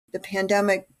the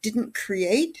pandemic didn't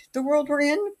create the world we're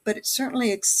in, but it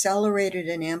certainly accelerated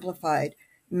and amplified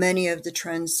many of the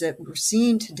trends that we're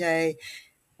seeing today,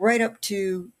 right up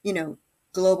to,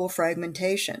 global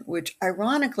fragmentation, which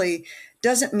ironically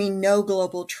doesn't mean no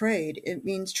global trade. It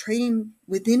means trading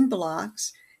within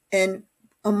blocks and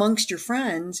amongst your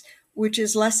friends, which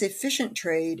is less efficient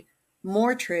trade,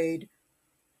 more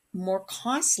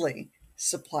costly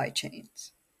supply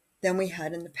chains than we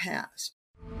had in the past.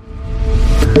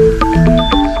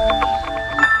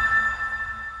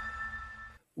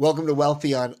 Welcome to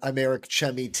Wealthy On. I'm Eric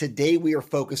Chemi. Today we are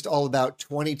focused all about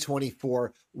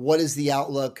 2024. What is the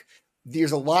outlook?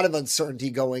 There's a lot of uncertainty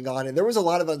going on, and there was a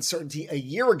lot of uncertainty a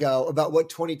year ago about what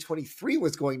 2023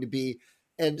 was going to be,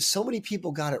 and so many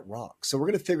people got it wrong. So we're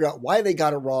going to figure out why they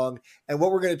got it wrong and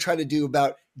what we're going to try to do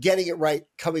about getting it right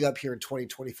coming up here in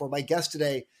 2024. My guest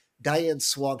today, Diane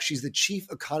Swonk. She's the chief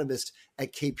economist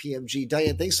at KPMG.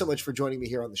 Diane, thanks so much for joining me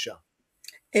here on the show.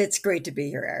 It's great to be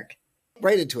here, Eric.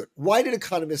 Right into it. Why did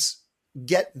economists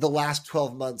get the last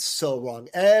 12 months so wrong?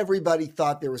 Everybody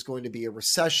thought there was going to be a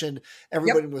recession.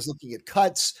 Everybody was looking at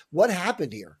cuts. What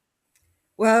happened here?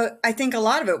 Well, I think a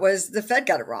lot of it was the Fed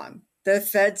got it wrong. The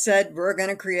Fed said we're going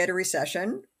to create a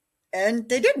recession, and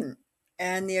they didn't.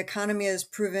 And the economy has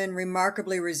proven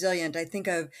remarkably resilient. I think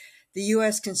of the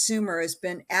U.S. consumer has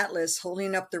been Atlas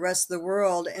holding up the rest of the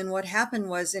world. And what happened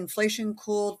was inflation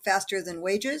cooled faster than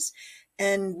wages.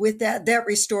 And with that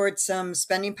restored some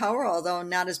spending power, although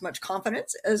not as much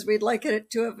confidence as we'd like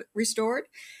it to have restored.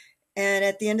 And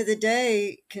at the end of the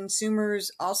day,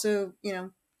 consumers also,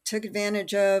 took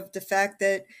advantage of the fact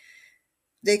that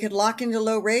they could lock into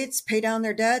low rates, pay down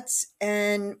their debts,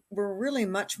 and were really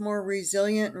much more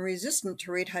resilient and resistant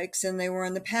to rate hikes than they were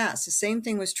in the past. The same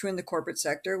thing was true in the corporate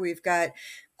sector. We've got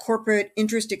corporate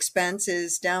interest expense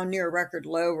is down near a record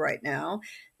low right now.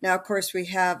 Now, of course, we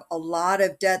have a lot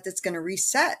of debt that's going to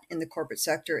reset in the corporate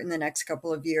sector in the next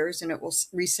couple of years, and it will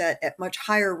reset at much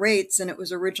higher rates than it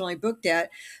was originally booked at.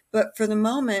 But for the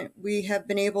moment, we have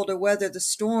been able to weather the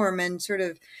storm and sort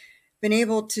of been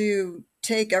able to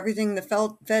take everything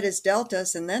the Fed has dealt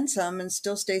us and then some and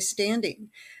still stay standing.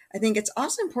 I think it's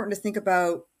also important to think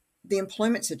about the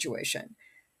employment situation.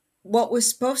 What was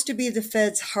supposed to be the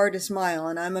Fed's hardest mile,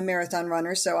 and I'm a marathon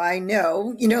runner, so I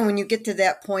know, when you get to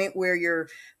that point where your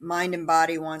mind and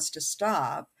body wants to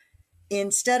stop,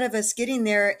 instead of us getting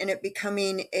there and it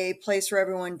becoming a place where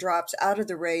everyone drops out of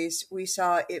the race, we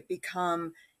saw it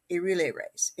become a relay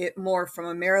race. It morphed from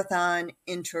a marathon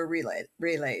into a relay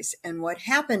race. And what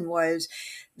happened was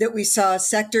that we saw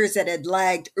sectors that had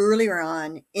lagged earlier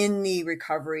on in the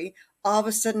recovery all of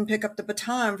a sudden pick up the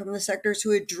baton from the sectors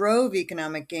who had drove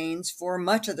economic gains for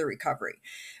much of the recovery.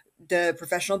 The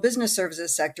professional business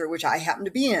services sector, which I happen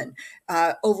to be in,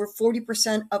 over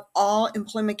 40% of all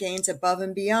employment gains above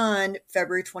and beyond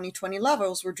February 2020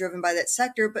 levels were driven by that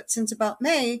sector. But since about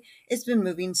May, it's been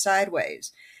moving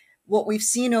sideways. What we've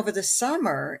seen over the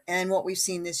summer and what we've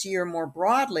seen this year more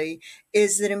broadly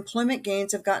is that employment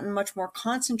gains have gotten much more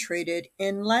concentrated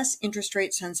in less interest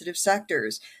rate sensitive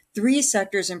sectors. 3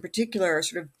 sectors in particular are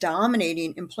sort of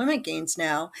dominating employment gains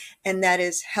now, and that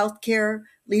is healthcare,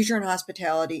 leisure and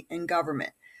hospitality, and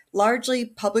government. Largely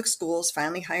public schools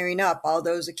finally hiring up all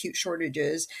those acute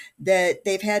shortages that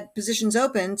they've had positions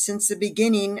open since the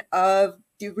beginning of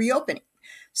the reopening.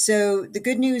 So the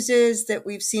good news is that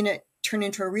we've seen it turn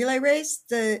into a relay race.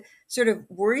 The sort of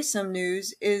worrisome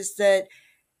news is that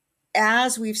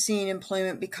as we've seen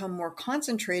employment become more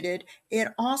concentrated, it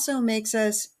also makes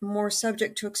us more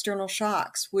subject to external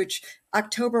shocks, which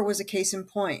October was a case in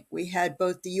point. We had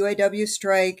both the UAW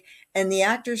strike and the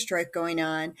actors strike going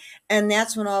on. And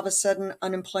that's when all of a sudden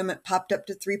unemployment popped up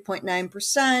to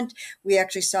 3.9%. We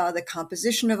actually saw the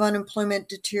composition of unemployment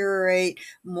deteriorate.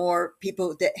 More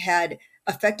people that had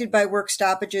affected by work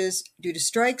stoppages due to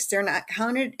strikes, they're not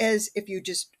counted as, if you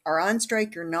just are on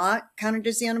strike, you're not counted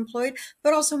as the unemployed,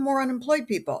 but also more unemployed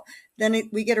people. Then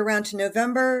we get around to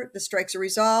November, the strikes are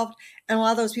resolved, and a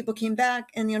lot of those people came back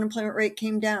and the unemployment rate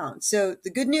came down. So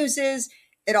the good news is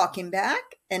it all came back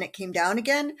and it came down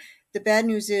again. The bad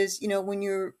news is, when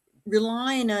you're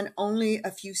relying on only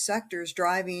a few sectors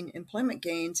driving employment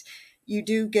gains, you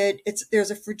do there's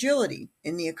a fragility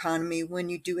in the economy when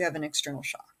you do have an external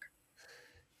shock.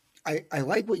 I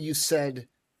like what you said.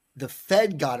 The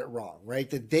Fed got it wrong, right?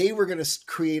 That they were going to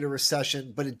create a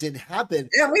recession, but it didn't happen.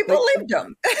 Yeah, we believed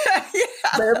them. Yeah.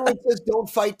 But everyone says, don't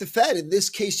fight the Fed. In this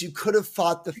case, you could have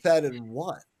fought the Fed and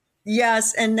won.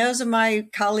 Yes. And those of my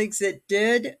colleagues that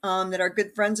did, that are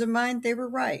good friends of mine, they were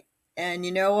right. And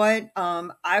you know what?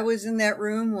 I was in that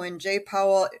room when Jay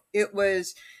Powell, it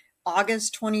was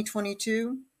August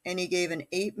 2022. and he gave an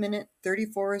 8-minute,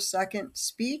 34-second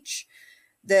speech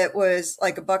that was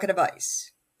like a bucket of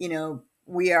ice.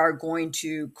 We are going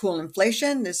to cool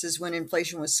inflation. This is when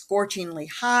inflation was scorchingly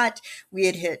hot. We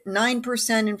had hit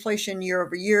 9% inflation year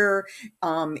over year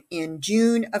in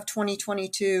June of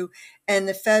 2022. And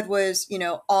the Fed was,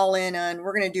 all in on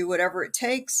we're going to do whatever it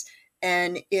takes.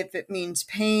 And if it means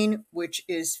pain, which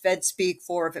is Fed speak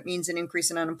for if it means an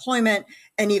increase in unemployment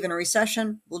and even a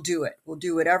recession, we'll do it. We'll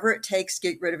do whatever it takes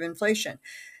to get rid of inflation.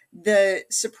 The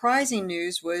surprising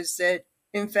news was that,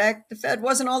 in fact, the Fed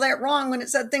wasn't all that wrong when it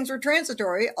said things were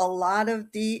transitory. A lot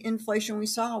of the inflation we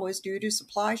saw was due to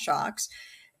supply shocks.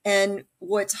 And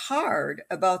what's hard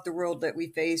about the world that we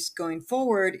face going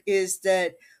forward is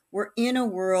that we're in a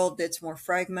world that's more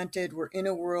fragmented. We're in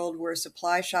a world where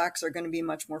supply shocks are going to be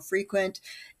much more frequent.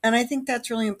 And I think that's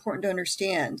really important to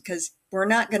understand because we're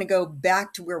not going to go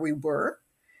back to where we were.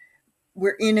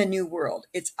 We're in a new world.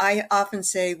 I often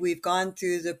say we've gone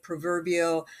through the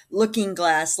proverbial looking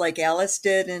glass like Alice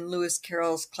did in Lewis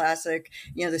Carroll's classic,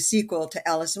 the sequel to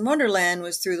Alice in Wonderland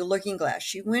was Through the Looking Glass.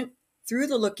 She went through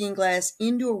the looking glass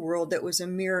into a world that was a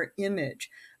mirror image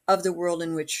of the world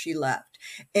in which she left.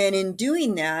 And in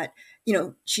doing that,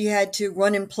 she had to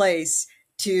run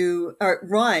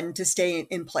to stay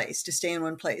in place, to stay in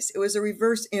one place. It was a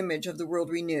reverse image of the world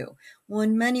we knew. Well,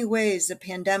 in many ways, the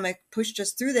pandemic pushed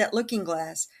us through that looking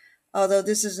glass, although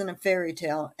this isn't a fairy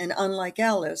tale. And unlike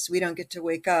Alice, we don't get to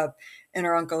wake up in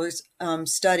our uncle's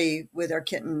study with our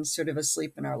kittens sort of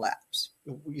asleep in our laps.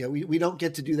 Yeah, we don't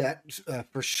get to do that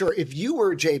for sure. If you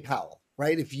were Jay Powell,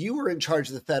 right, if you were in charge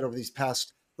of the Fed over these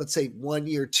past, let's say 1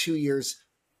 year, 2 years,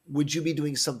 would you be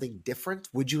doing something different?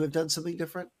 Would you have done something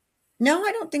different? No,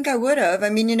 I don't think I would have. I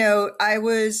mean, I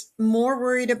was more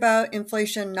worried about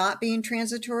inflation not being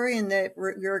transitory and that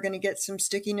we were going to get some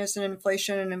stickiness in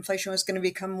inflation and inflation was going to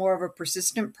become more of a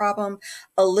persistent problem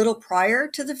a little prior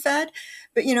to the Fed.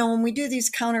 But, when we do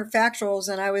these counterfactuals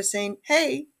and I was saying,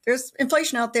 hey, there's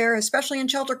inflation out there, especially in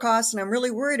shelter costs, and I'm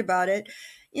really worried about it,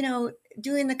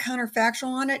 doing the counterfactual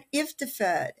on it, if the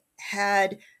Fed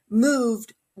had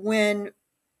moved when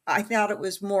I thought it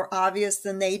was more obvious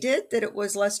than they did that it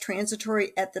was less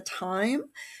transitory at the time,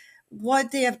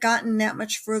 would they have gotten that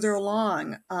much further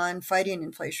along on fighting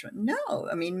inflation? No.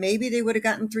 I mean, maybe they would have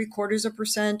gotten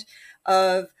 0.75%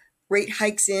 of rate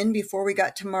hikes in before we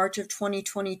got to March of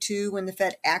 2022 when the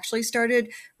Fed actually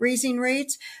started raising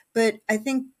rates. But I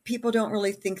think people don't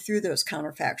really think through those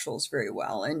counterfactuals very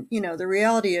well. And, the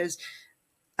reality is,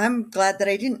 I'm glad that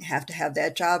I didn't have to have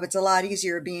that job. It's a lot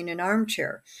easier being an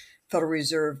armchair Federal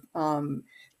Reserve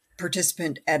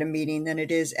participant at a meeting than it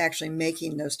is actually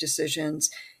making those decisions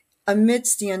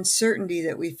amidst the uncertainty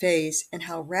that we face and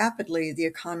how rapidly the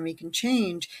economy can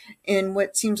change in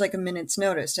what seems like a minute's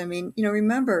notice. I mean,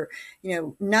 remember,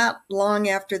 not long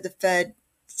after the Fed,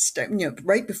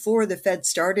 right before the Fed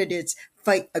started its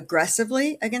fight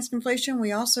aggressively against inflation,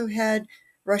 we also had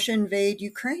Russia invade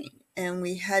Ukraine and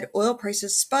we had oil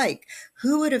prices spike.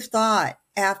 Who would have thought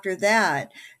after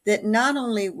that not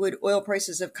only would oil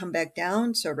prices have come back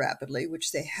down so rapidly,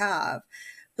 which they have,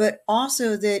 but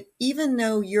also that even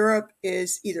though Europe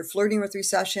is either flirting with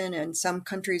recession and some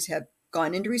countries have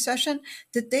gone into recession,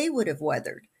 that they would have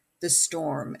weathered the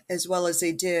storm as well as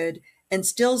they did and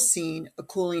still seen a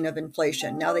cooling of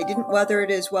inflation. Now, they didn't weather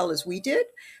it as well as we did,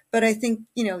 but I think,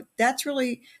 that's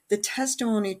really the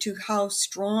testimony to how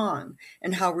strong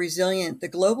and how resilient the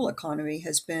global economy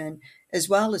has been, as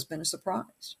well as been a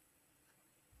surprise.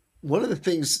 One of the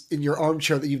things in your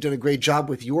armchair that you've done a great job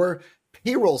with, your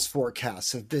payrolls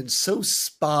forecasts have been so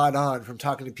spot on from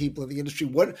talking to people in the industry.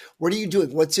 What are you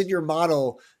doing? What's in your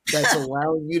model that's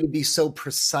allowing you to be so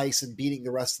precise and beating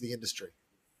the rest of the industry?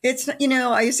 It's,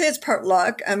 I say it's part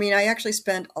luck. I mean, I actually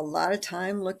spent a lot of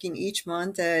time looking each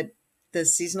month at the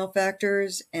seasonal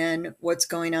factors and what's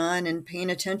going on and paying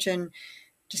attention,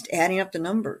 just adding up the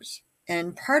numbers.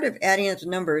 And part of adding up the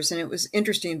numbers, and it was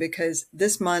interesting because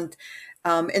this month,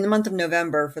 in the month of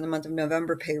November, for the month of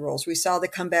November payrolls, we saw the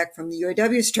comeback from the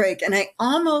UAW strike, and I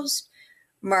almost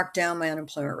marked down my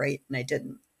unemployment rate, and I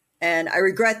didn't. And I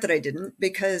regret that I didn't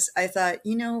because I thought,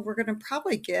 we're going to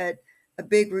probably get a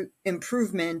big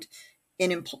improvement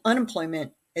in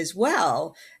unemployment as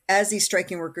well as these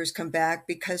striking workers come back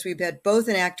because we've had both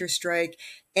an actors strike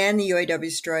and the UAW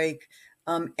strike,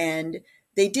 and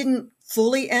they didn't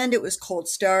fully end. It was cold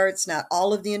starts. Not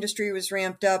all of the industry was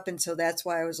ramped up. And so that's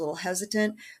why I was a little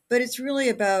hesitant. But it's really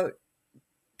about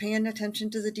paying attention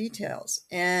to the details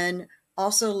and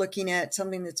also looking at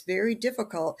something that's very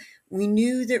difficult. We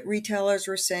knew that retailers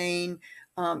were saying,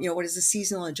 what is the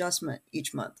seasonal adjustment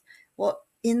each month? Well,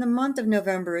 in the month of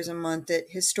November is a month that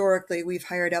historically we've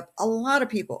hired up a lot of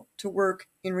people to work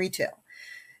in retail.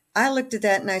 I looked at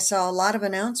that and I saw a lot of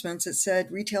announcements that said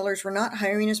retailers were not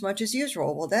hiring as much as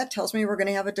usual. Well, that tells me we're going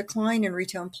to have a decline in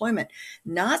retail employment.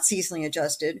 Not seasonally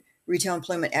adjusted, retail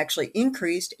employment actually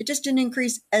increased. It just didn't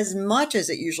increase as much as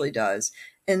it usually does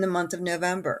in the month of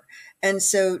November. And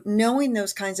so knowing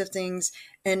those kinds of things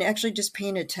and actually just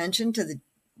paying attention to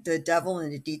the devil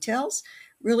in the details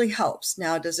really helps.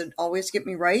 Now, does it always get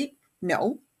me right?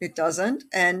 No, it doesn't.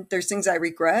 And there's things I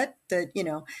regret that,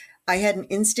 I had an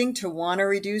instinct to want to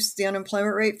reduce the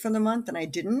unemployment rate for the month, and I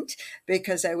didn't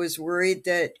because I was worried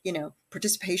that,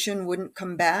 participation wouldn't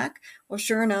come back. Well,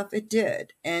 sure enough, it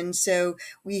did. And so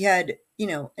we had,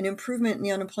 an improvement in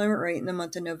the unemployment rate in the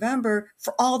month of November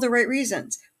for all the right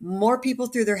reasons. More people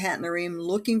threw their hat in the ring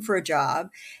looking for a job,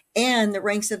 and the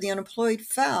ranks of the unemployed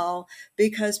fell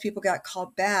because people got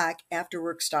called back after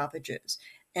work stoppages.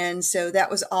 And so that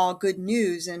was all good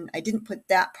news. And I didn't put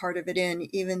that part of it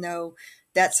in, even though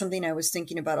that's something I was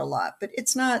thinking about a lot. But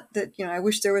it's not that, I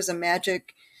wish there was a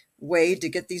magic way to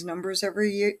get these numbers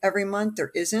every year, every month.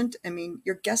 There isn't. I mean,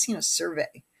 you're guessing a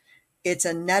survey. It's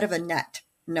a net of a net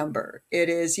number. It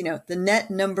is, the net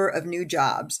number of new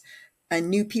jobs and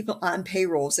new people on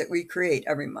payrolls that we create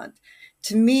every month.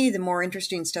 To me, the more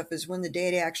interesting stuff is when the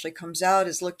data actually comes out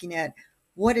is looking at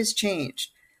what has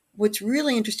changed. What's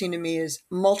really interesting to me is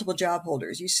multiple job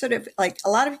holders. You sort of like a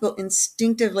lot of people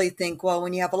instinctively think, well,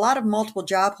 when you have a lot of multiple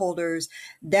job holders,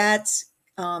 that's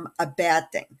a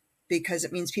bad thing because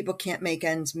it means people can't make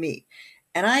ends meet.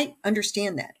 And I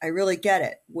understand that. I really get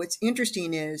it. What's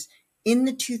interesting is in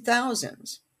the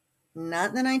 2000s, not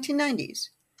in the 1990s,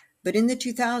 but in the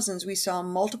 2000s, we saw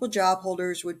multiple job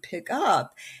holders would pick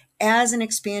up as an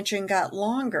expansion got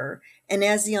longer and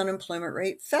as the unemployment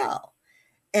rate fell.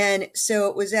 And so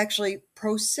it was actually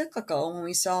pro-cyclical when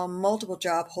we saw multiple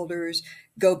job holders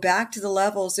go back to the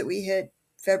levels that we hit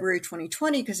February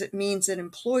 2020, because it means that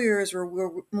employers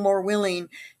were more willing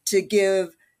to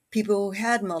give people who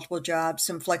had multiple jobs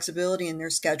some flexibility in their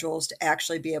schedules to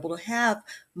actually be able to have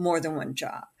more than one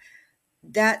job.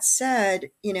 That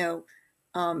said, it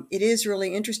is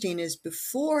really interesting is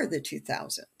before the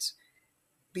 2000s,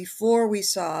 before we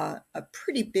saw a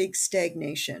pretty big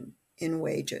stagnation in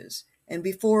wages, and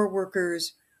before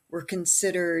workers were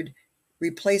considered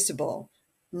replaceable,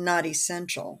 not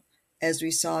essential, as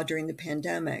we saw during the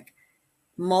pandemic,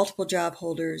 multiple job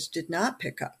holders did not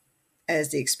pick up as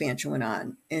the expansion went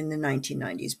on in the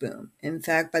 1990s boom. In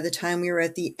fact, by the time we were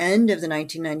at the end of the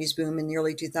 1990s boom in the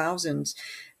early 2000s,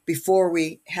 before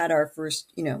we had our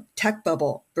first, tech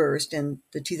bubble burst and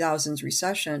the 2000s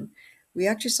recession, we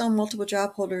actually saw multiple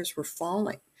job holders were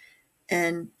falling.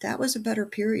 And that was a better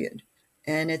period.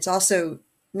 And it's also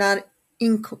not,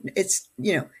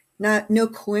 no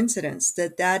coincidence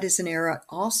that that is an era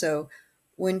also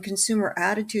when consumer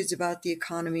attitudes about the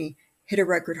economy hit a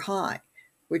record high,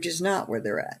 which is not where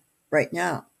they're at right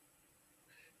now.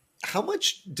 How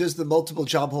much does the multiple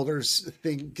job holders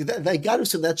thing? They got to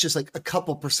assume that's just like a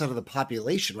couple percent of the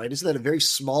population, right? Isn't that a very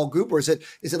small group, or is it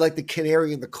like the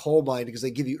canary in the coal mine because they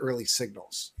give you early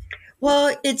signals?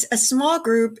 Well, it's a small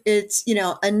group. It's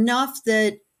enough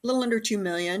that a little under 2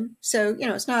 million. So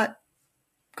it's not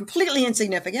completely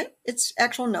insignificant. It's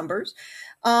actual numbers.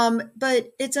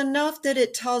 But it's enough that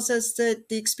it tells us that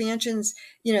the expansions,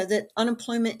 that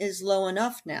unemployment is low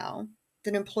enough now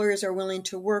that employers are willing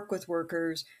to work with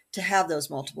workers to have those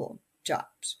multiple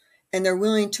jobs. And they're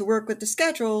willing to work with the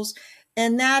schedules.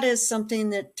 And that is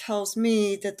something that tells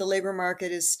me that the labor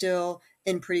market is still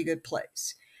in pretty good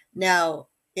place. Now,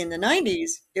 in the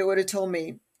 90s, it would have told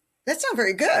me that's not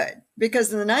very good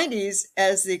because in the 90s,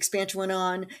 as the expansion went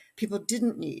on, people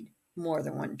didn't need more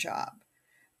than one job.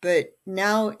 But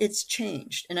now it's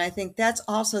changed. And I think that's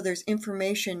also, there's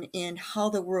information in how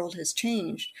the world has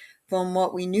changed from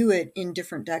what we knew it in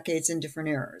different decades and different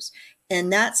eras.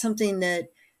 And that's something that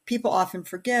people often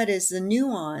forget is the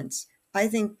nuance. I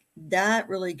think that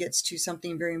really gets to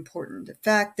something very important. The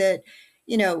fact that,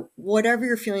 whatever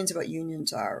your feelings about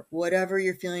unions are, whatever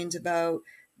your feelings about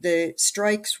the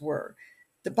strikes were,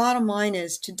 the bottom line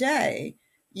is today,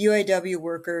 UAW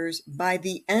workers, by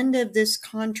the end of this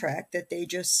contract that they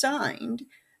just signed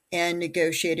and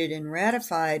negotiated and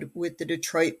ratified with the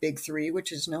Detroit Big Three,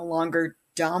 which is no longer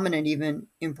dominant even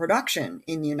in production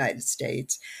in the United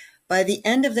States, by the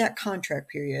end of that contract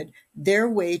period, their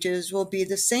wages will be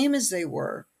the same as they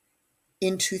were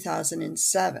in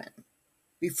 2007,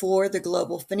 before the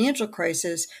global financial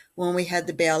crisis, when we had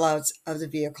the bailouts of the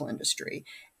vehicle industry,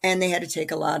 and they had to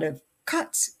take a lot of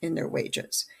cuts in their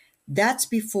wages. That's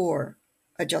before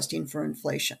adjusting for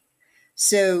inflation.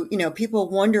 So,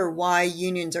 people wonder why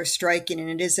unions are striking, and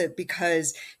it isn't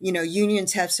because,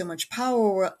 unions have so much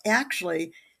power. Well,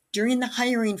 actually, during the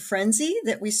hiring frenzy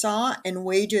that we saw and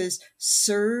wages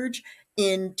surge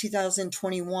in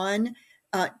 2021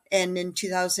 and in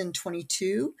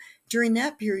 2022, during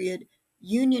that period,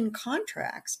 union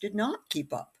contracts did not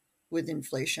keep up with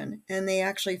inflation, and they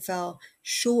actually fell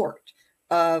short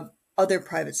of other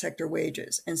private sector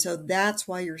wages. And so that's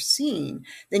why you're seeing,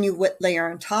 then you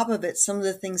layer on top of it some of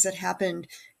the things that happened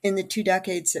in the 2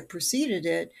 decades that preceded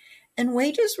it. And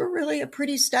wages were really a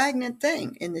pretty stagnant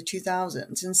thing in the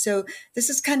 2000s. And so this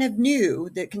is kind of new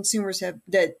that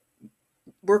that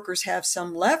workers have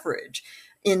some leverage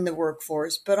in the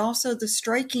workforce, but also the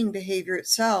striking behavior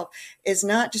itself is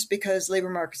not just because labor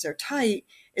markets are tight,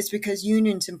 it's because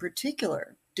unions in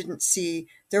particular didn't see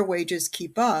their wages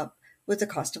keep up with the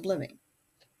cost of living.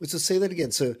 So say that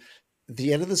again. So at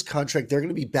the end of this contract, they're going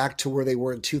to be back to where they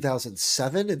were in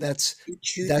 2007, and that's In on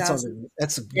 2000,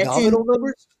 that's that's in nominal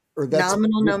numbers, or that's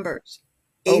nominal numbers.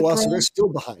 oh wow, so they're April, still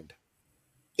behind.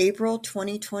 April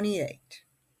 2028.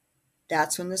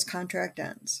 That's when this contract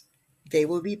ends. They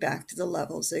will be back to the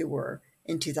levels they were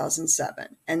in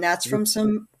 2007. And that's from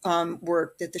some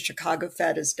work that the Chicago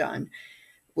Fed has done,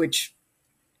 which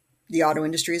the auto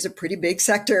industry is a pretty big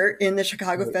sector in the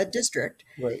Chicago Right. Fed district.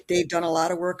 Right. They've done a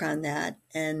lot of work on that.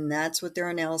 And that's what their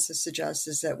analysis suggests,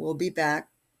 is that we'll be back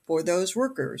for those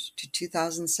workers to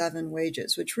 2007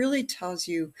 wages, which really tells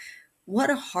you what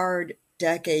a hard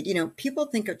decade. People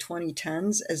think of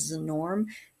 2010s as the norm.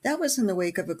 That was in the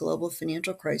wake of a global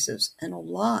financial crisis, and a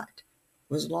lot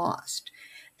was lost.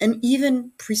 And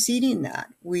even preceding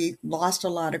that, we lost a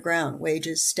lot of ground.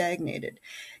 Wages stagnated.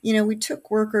 We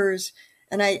took workers,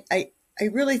 and I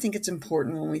really think it's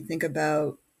important when we think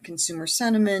about consumer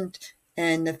sentiment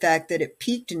and the fact that it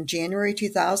peaked in January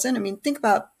 2000. I mean, think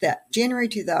about that. January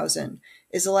 2000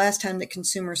 is the last time that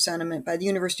consumer sentiment by the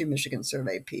University of Michigan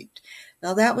survey peaked.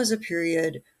 Now, that was a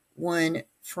period when,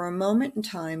 for a moment in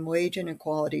time, wage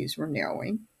inequalities were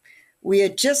narrowing. We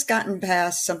had just gotten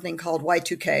past something called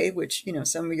Y2K, which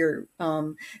some of your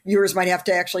viewers might have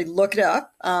to actually look it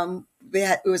up.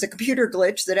 It was a computer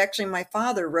glitch that actually my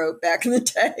father wrote back in the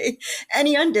day, and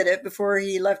he undid it before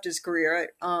he left his career.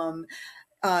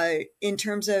 In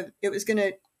terms of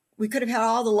we could have had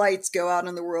all the lights go out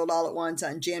in the world all at once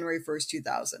on January 1st,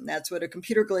 2000. That's what a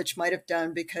computer glitch might have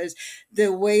done, because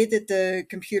the way that the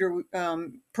computer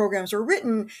programs were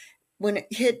written, when it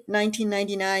hit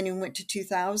 1999 and went to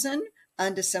 2000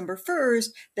 on December 1st,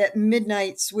 that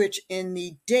midnight switch in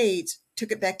the dates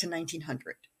took it back to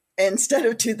 1900 instead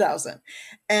of 2000.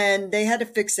 And they had to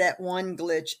fix that one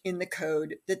glitch in the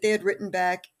code that they had written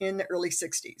back in the early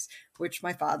 60s, which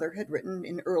my father had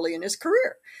written early in his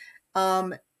career.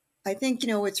 I think,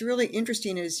 what's really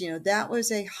interesting is, that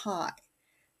was a high.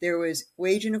 There was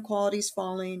wage inequalities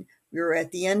falling. We were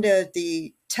at the end of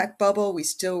the tech bubble. We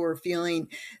still were feeling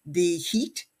the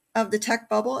heat of the tech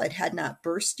bubble. It had not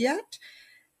burst yet.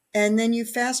 And then you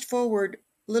fast forward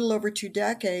a little over 2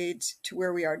 decades to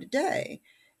where we are today.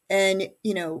 And,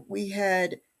 we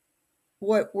had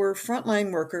what were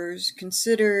frontline workers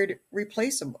considered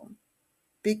replaceable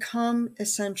become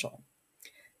essential.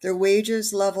 Their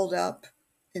wages leveled up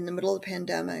in the middle of the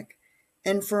pandemic.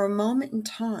 And for a moment in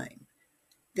time,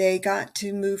 they got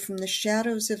to move from the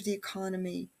shadows of the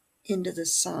economy into the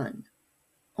sun,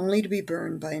 only to be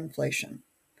burned by inflation.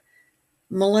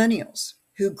 Millennials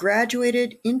who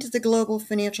graduated into the global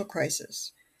financial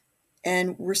crisis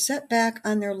and were set back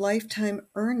on their lifetime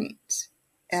earnings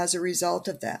as a result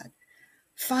of that,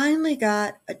 finally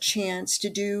got a chance to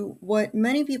do what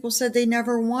many people said they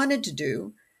never wanted to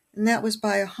do, and that was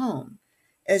buy a home,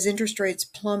 as interest rates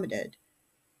plummeted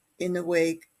in the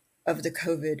wake of the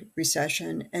COVID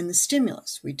recession and the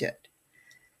stimulus we did.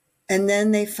 And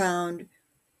then they found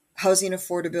housing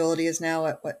affordability is now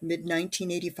at mid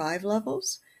 1985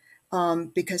 levels,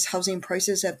 because housing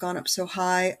prices have gone up so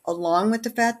high, along with the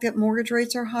fact that mortgage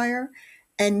rates are higher.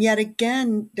 And yet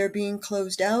again, they're being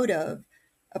closed out of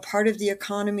a part of the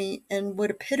economy and what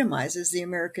epitomizes the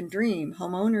American dream,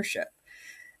 home ownership.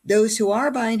 Those who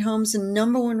are buying homes, the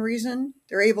number one reason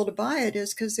they're able to buy it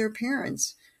is because their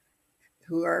parents,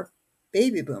 who are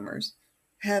baby boomers,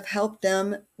 have helped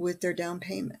them with their down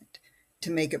payment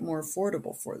to make it more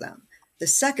affordable for them. The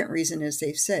second reason is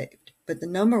they've saved, but the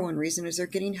number one reason is they're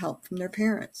getting help from their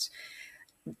parents.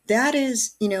 That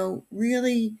is,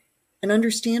 really an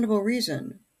understandable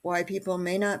reason why people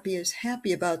may not be as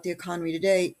happy about the economy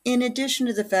today, in addition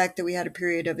to the fact that we had a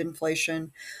period of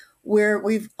inflation where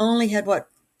we've only had,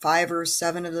 5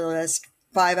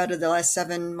 out of the last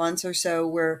 7 months or so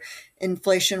where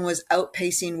inflation was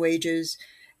outpacing wages.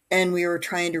 and we were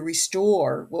trying to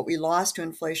restore what we lost to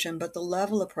inflation, but the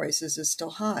level of prices is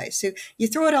still high. So you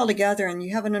throw it all together and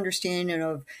you have an understanding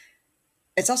of,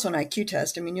 it's also an IQ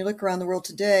test. I mean, you look around the world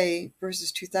today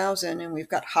versus 2000, and we've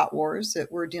got hot wars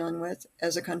that we're dealing with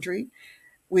as a country.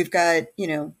 We've got,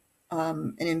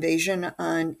 an invasion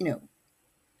on,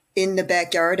 in the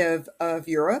backyard of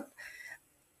Europe.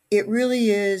 It really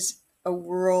is a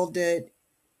world that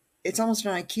it's almost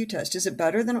an IQ test. Is it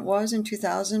better than it was in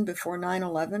 2000 before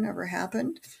 9/11 ever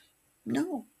happened?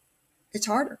 No, it's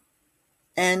harder.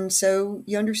 And so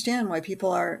you understand why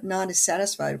people are not as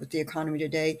satisfied with the economy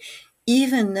today,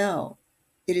 even though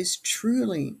it is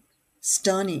truly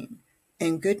stunning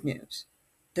and good news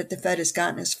that the Fed has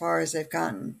gotten as far as they've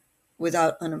gotten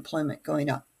without unemployment going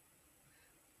up.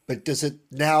 But does it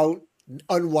now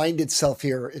unwind itself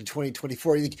here in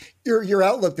 2024? Your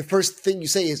outlook, the first thing you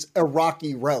say is a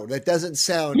rocky road. That doesn't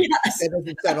sound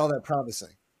all that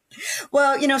promising.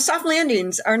 Well, soft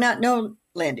landings are not no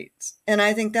landings. And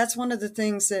I think that's one of the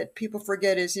things that people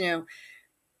forget is,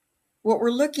 what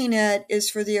we're looking at is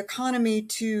for the economy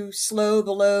to slow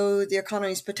below the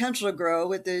economy's potential to grow,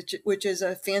 which is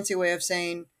a fancy way of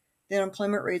saying the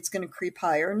unemployment rate's going to creep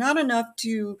higher. Not enough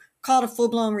to call it a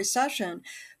full-blown recession,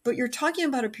 but you're talking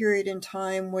about a period in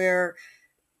time where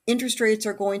interest rates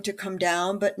are going to come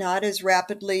down, but not as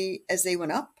rapidly as they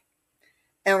went up.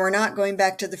 And we're not going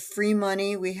back to the free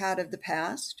money we had of the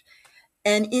past.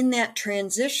 And in that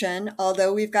transition,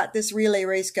 although we've got this relay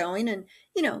race going, and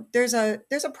there's a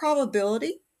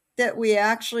probability that we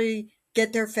actually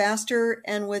get there faster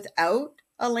and without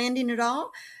a landing at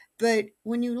all. But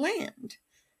when you land,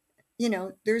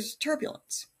 there's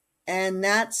turbulence. And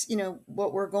that's,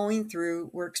 what we're going through,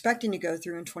 we're expecting to go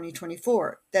through in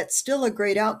 2024. That's still a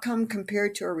great outcome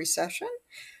compared to a recession,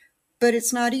 but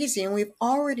it's not easy. And we've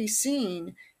already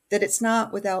seen that it's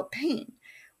not without pain.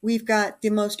 We've got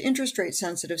the most interest rate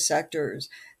sensitive sectors,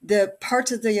 the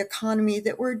parts of the economy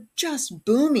that were just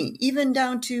booming, even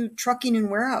down to trucking and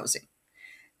warehousing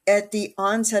at the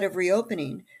onset of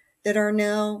reopening, that are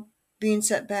now being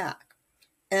set back.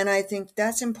 And I think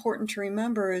that's important to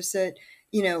remember is that,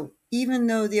 even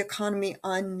though the economy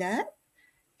on net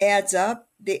adds up,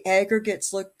 the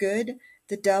aggregates look good,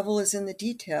 the devil is in the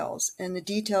details. And the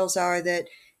details are that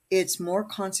it's more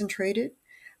concentrated.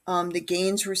 The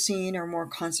gains we're seeing are more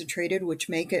concentrated, which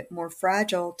make it more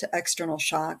fragile to external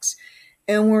shocks.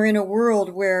 And we're in a world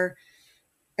where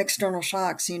external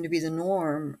shocks seem to be the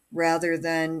norm rather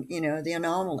than, the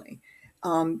anomaly.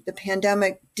 The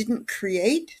pandemic didn't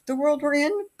create the world we're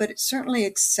in, but it certainly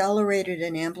accelerated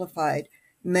and amplified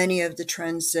many of the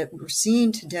trends that we're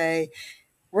seeing today,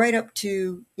 right up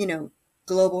to,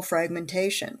 global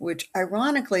fragmentation, which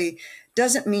ironically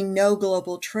doesn't mean no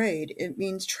global trade. It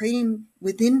means trading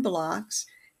within blocks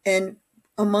and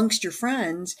amongst your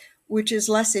friends, which is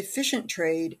less efficient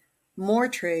trade, more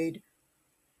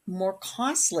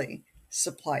costly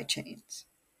supply chains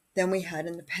than we had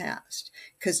in the past,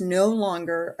 because no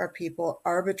longer are people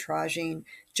arbitraging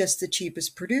just the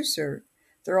cheapest producer.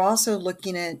 They're also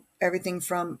looking at everything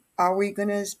from, are we going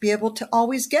to be able to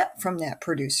always get from that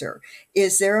producer?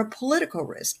 Is there a political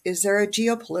risk? Is there a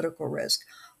geopolitical risk?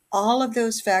 All of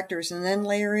those factors, and then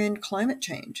layer in climate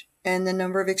change and the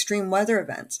number of extreme weather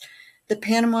events, the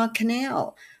Panama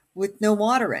Canal with no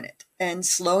water in it and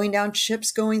slowing down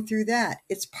ships going through that.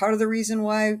 It's part of the reason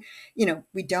why,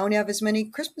 we don't have as many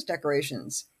Christmas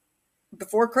decorations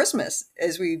before Christmas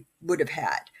as we would have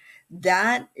had.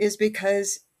 That is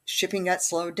because shipping got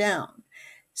slowed down.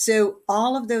 So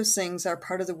all of those things are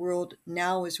part of the world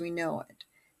now as we know it.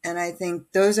 And I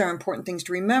think those are important things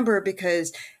to remember,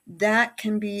 because that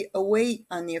can be a weight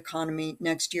on the economy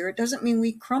next year. It doesn't mean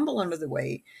we crumble under the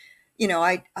weight.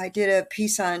 I did a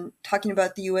piece on talking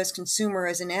about the U.S. consumer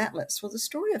as an atlas. Well, the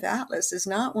story of Atlas is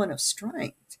not one of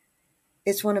strength.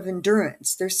 It's one of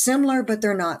endurance. They're similar, but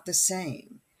they're not the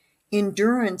same.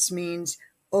 Endurance means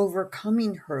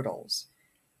overcoming hurdles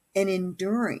and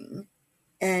enduring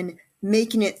and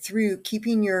making it through,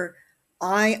 keeping your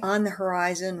eye on the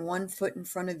horizon, one foot in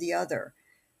front of the other,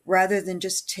 rather than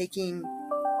just taking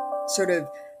sort of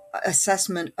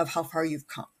assessment of how far you've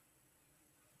come.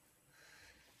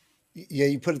 Yeah,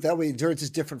 you put it that way. Endurance is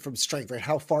different from strength, right?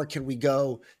 How far can we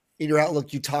go? In your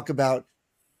outlook, you talk about,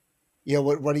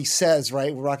 what he says,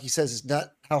 right? What Rocky says is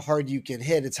not how hard you can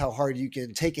hit, it's how hard you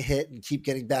can take a hit and keep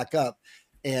getting back up.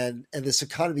 And this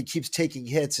economy keeps taking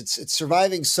hits. It's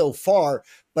surviving so far,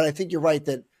 but I think you're right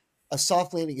that a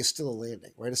soft landing is still a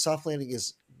landing, right? A soft landing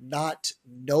is not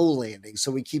no landing.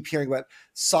 So we keep hearing about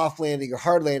soft landing or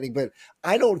hard landing, but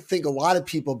I don't think a lot of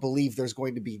people believe there's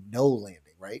going to be no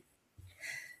landing, right?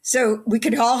 So we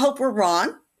could all hope we're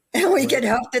wrong. And we Right. could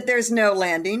hope that there's no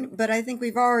landing, but I think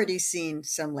we've already seen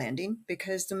some landing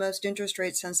because the most interest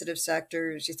rate sensitive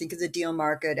sectors, you think of the deal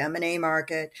market, M&A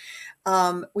market,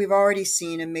 we've already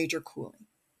seen a major cooling.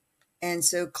 And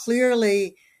so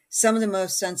clearly, some of the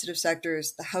most sensitive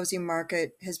sectors, the housing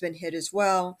market has been hit as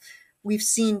well. We've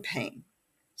seen pain.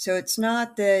 So it's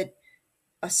not that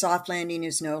a soft landing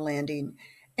is no landing.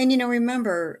 And,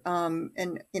 remember, I'm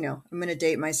going to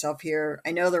date myself here.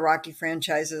 I know the Rocky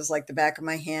franchises like the back of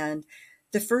my hand.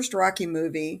 The first Rocky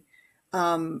movie,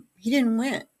 he didn't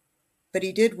win, but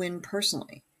he did win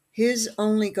personally. His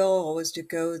only goal was to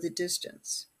go the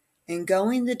distance. And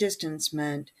going the distance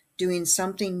meant doing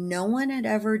something no one had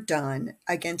ever done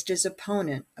against his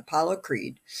opponent, Apollo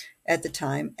Creed, at the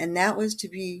time, and that was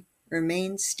to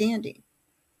remain standing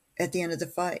at the end of the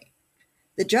fight.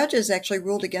 The judges actually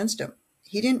ruled against him.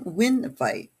 He didn't win the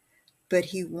fight, but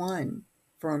he won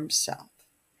for himself.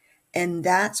 And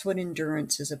that's what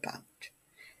endurance is about.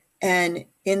 And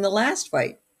in the last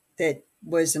fight, that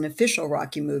was an official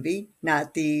Rocky movie,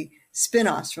 not the spin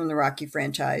offs from the Rocky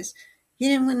franchise, he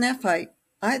didn't win that fight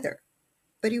either,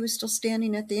 but he was still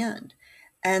standing at the end.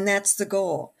 And that's the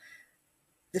goal.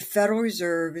 The Federal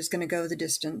Reserve is going to go the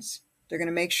distance. They're going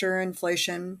to make sure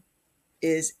inflation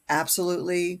is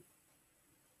absolutely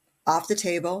off the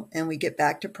table and we get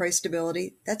back to price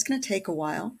stability. That's going to take a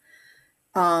while.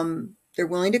 They're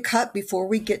willing to cut before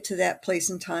we get to that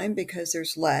place in time because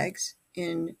there's lags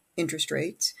in interest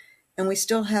rates. And we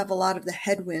still have a lot of the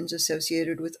headwinds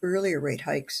associated with earlier rate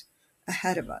hikes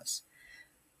ahead of us.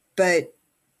 But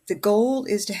the goal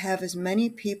is to have as many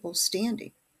people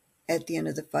standing at the end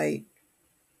of the fight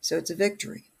so it's a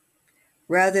victory,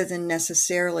 rather than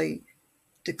necessarily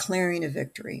declaring a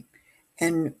victory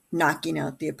and knocking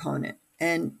out the opponent.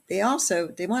 And they want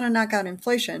to knock out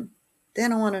inflation. They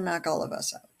don't want to knock all of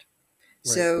us out.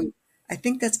 Right. So I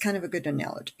think that's kind of a good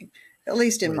analogy, at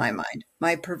least in Right. my mind,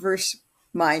 my perverse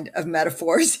mind of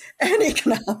metaphors and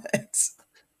economics.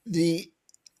 The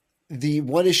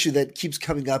one issue that keeps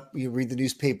coming up, you read the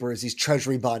newspaper, is these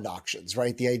treasury bond auctions,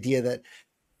 right? The idea that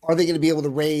are they going to be able to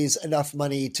raise enough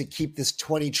money to keep this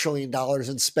 $20 trillion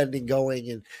in spending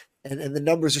going? And the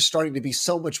numbers are starting to be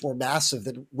so much more massive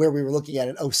than where we were looking at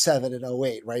in 07 and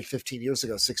 08, right? 15 years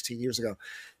ago, 16 years ago.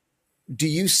 Do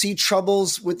you see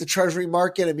troubles with the treasury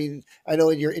market? I mean, I know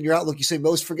in your outlook, you say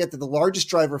most forget that the largest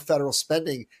driver of federal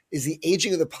spending is the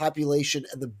aging of the population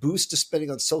and the boost to spending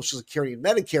on Social Security and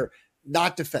Medicare,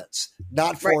 not defense,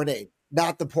 not Right. foreign aid,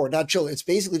 not the poor, not children. It's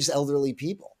basically just elderly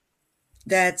people.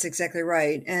 That's exactly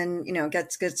right. And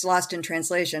gets lost in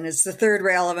translation. It's the third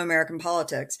rail of American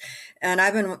politics. And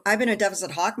I've been a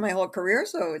deficit hawk my whole career,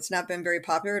 so it's not been very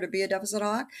popular to be a deficit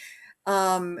hawk.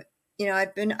 Um,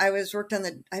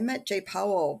 I met Jay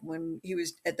Powell when he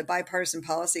was at the Bipartisan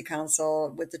Policy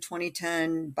Council with the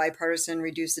 2010 bipartisan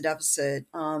reduce the deficit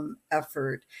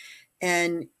effort.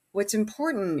 And what's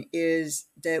important is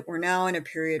that we're now in a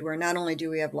period where not only do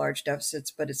we have large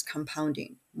deficits, but it's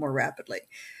compounding more rapidly.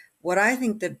 What I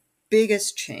think the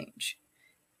biggest change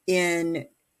in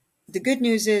the good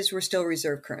news is we're still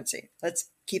reserve currency. Let's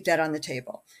keep that on the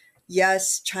table.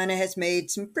 Yes, China has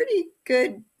made some pretty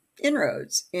good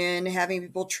inroads in having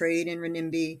people trade in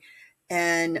renminbi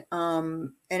and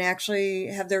actually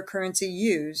have their currency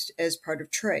used as part of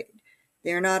trade.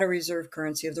 They are not a reserve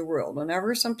currency of the world.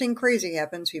 Whenever something crazy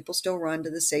happens, people still run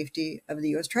to the safety of the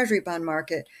US Treasury bond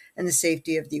market and the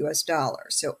safety of the US dollar.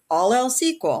 So all else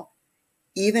equal,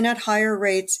 even at higher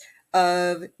rates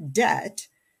of debt,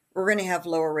 we're going to have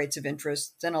lower rates of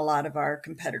interest than a lot of our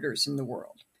competitors in the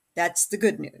world. That's the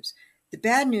good news. The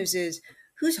bad news is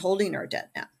who's holding our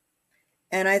debt now?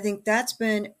 And I think that's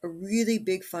been a really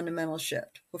big fundamental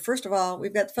shift. Well, first of all,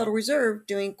 we've got the Federal Reserve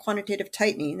doing quantitative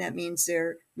tightening. That means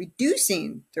they're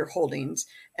reducing their holdings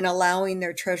and allowing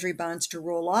their treasury bonds to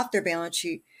roll off their balance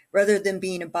sheet rather than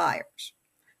being buyers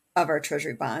of our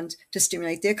treasury bonds to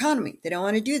stimulate the economy. They don't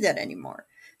want to do that anymore.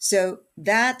 So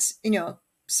that's,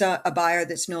 a buyer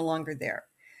that's no longer there.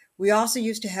 We also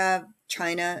used to have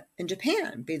China and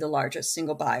Japan be the largest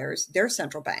single buyers, their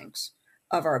central banks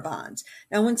of our bonds.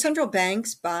 Now, when central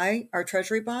banks buy our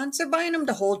treasury bonds, they're buying them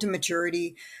to hold to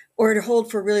maturity or to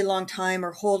hold for a really long time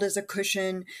or hold as a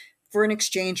cushion for an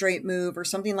exchange rate move or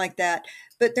something like that.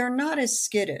 But they're not as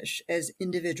skittish as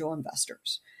individual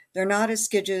investors. They're not as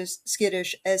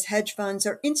skittish as hedge funds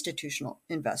or institutional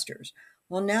investors.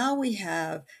 Well, now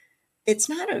it's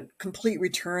not a complete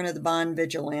return of the bond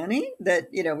vigilante that,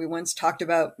 we once talked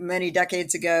about many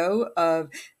decades ago of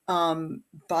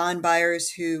bond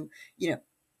buyers who,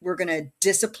 we're going to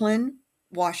discipline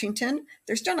Washington.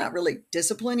 They're still not really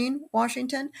disciplining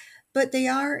Washington, but they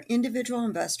are individual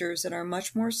investors that are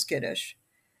much more skittish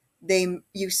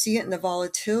You see it in the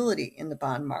volatility in the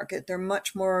bond market. They're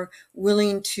much more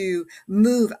willing to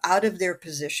move out of their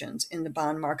positions in the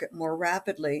bond market more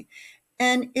rapidly.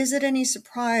 And is it any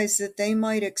surprise that they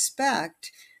might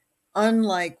expect,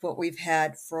 unlike what we've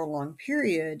had for a long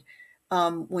period,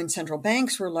 when central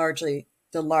banks were largely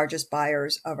the largest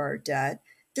buyers of our debt,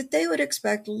 that they would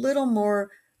expect a little more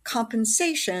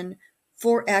compensation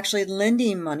for actually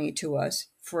lending money to us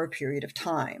for a period of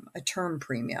time, a term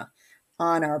premium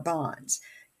on our bonds.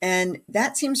 And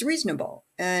that seems reasonable.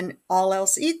 And all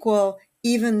else equal,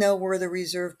 even though we're the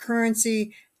reserve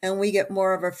currency and we get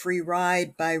more of a free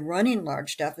ride by running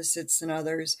large deficits than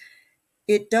others,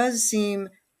 it does seem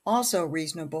also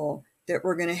reasonable that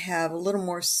we're going to have a little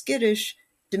more skittish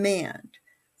demand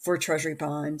for treasury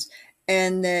bonds,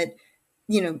 and that,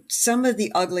 some of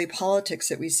the ugly politics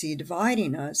that we see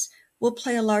dividing us will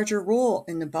play a larger role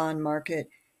in the bond market,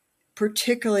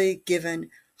 particularly given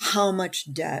how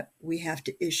much debt we have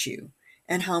to issue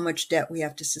and how much debt we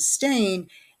have to sustain,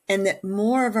 and that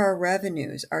more of our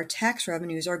revenues, our tax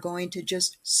revenues, are going to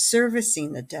just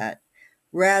servicing the debt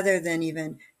rather than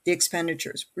even the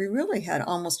expenditures. We really had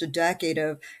almost a decade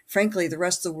of, frankly, the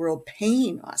rest of the world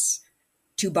paying us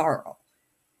to borrow.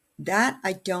 That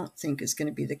I don't think is going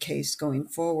to be the case going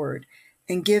forward.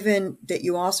 And given that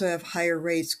you also have higher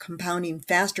rates compounding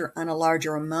faster on a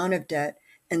larger amount of debt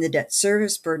and the debt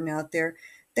service burden out there,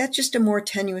 that's just a more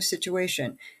tenuous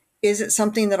situation. Is it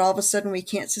something that all of a sudden we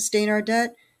can't sustain our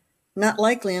debt? Not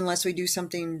likely, unless we do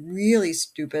something really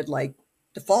stupid like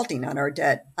defaulting on our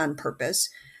debt on purpose.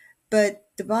 But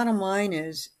the bottom line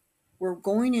is, we're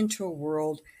going into a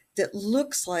world that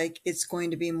looks like it's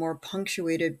going to be more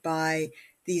punctuated by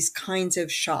these kinds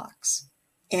of shocks.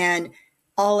 And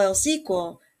all else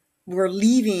equal, we're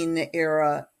leaving the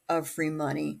era of free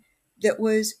money that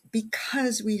was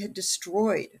because we had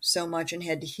destroyed so much and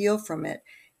had to heal from it.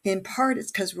 In part,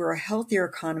 it's because we're a healthier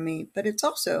economy, but it's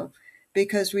also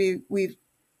because the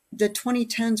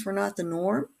 2010s were not the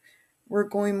norm. We're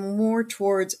going more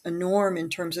towards a norm in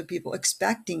terms of people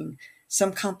expecting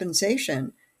some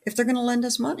compensation if they're going to lend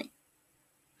us money.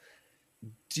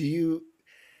 Do you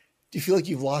feel like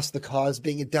you've lost the cause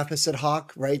being a deficit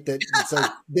hawk, right? That it's like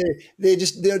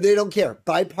they don't care.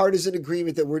 Bipartisan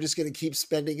agreement that we're just going to keep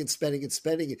spending and spending and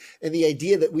spending. And the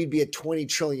idea that we'd be at $20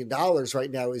 trillion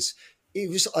right now it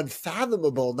was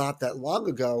unfathomable not that long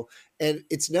ago. And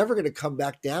it's never going to come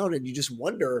back down. And you just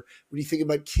wonder, when you think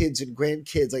about kids and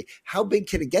grandkids, like, how big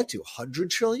can it get to?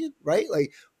 100 trillion, right?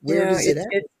 Like, where does it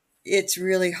end? It's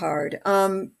really hard.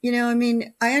 I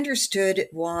understood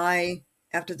why,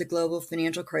 after the global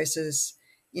financial crisis,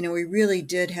 we really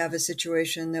did have a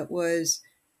situation that was,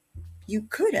 you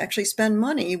could actually spend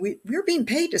money. We were being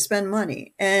paid to spend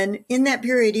money. And in that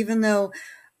period, even though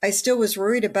I still was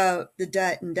worried about the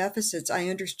debt and deficits, I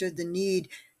understood the need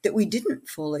that we didn't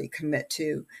fully commit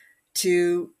to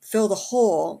fill the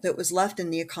hole that was left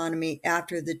in the economy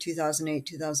after the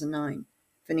 2008-2009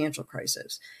 financial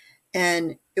crisis.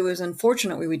 And it was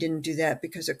unfortunate we didn't do that,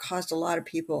 because it caused a lot of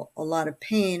people a lot of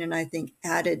pain, and I think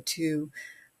added to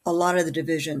a lot of the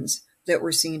divisions that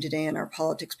we're seeing today in our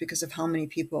politics, because of how many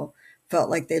people felt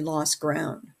like they lost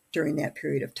ground during that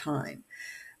period of time.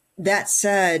 That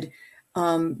said,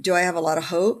 do I have a lot of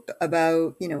hope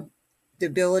about, the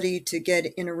ability to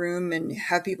get in a room and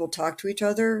have people talk to each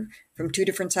other from two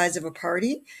different sides of a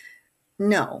party?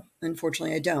 No,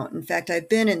 unfortunately, I don't. In fact, I've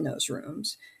been in those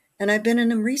rooms, and I've been in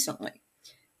them recently.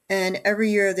 And every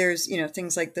year there's,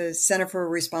 things like the Center for a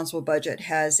Responsible Budget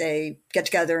has a get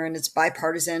together, and it's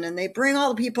bipartisan, and they bring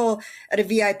all the people at a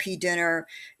VIP dinner.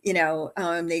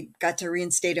 They got to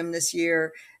reinstate them this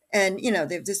year. And,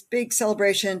 they have this big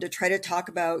celebration to try to talk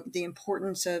about the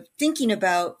importance of thinking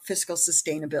about fiscal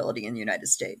sustainability in the United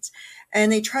States.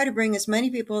 And they try to bring as many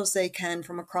people as they can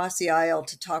from across the aisle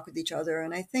to talk with each other.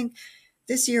 And I think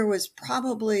this year was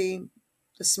probably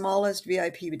the smallest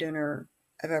VIP dinner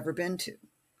I've ever been to.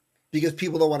 Because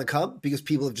people don't want to come? Because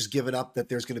people have just given up that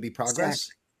there's going to be progress?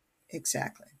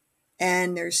 Exactly.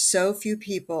 And there's so few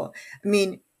people. I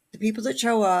mean, the people that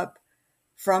show up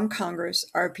from Congress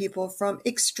are people from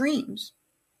extremes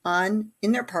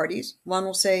in their parties. One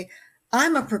will say,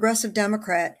 I'm a progressive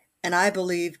Democrat, and I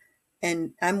believe,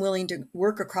 and I'm willing to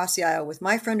work across the aisle with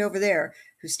my friend over there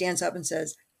who stands up and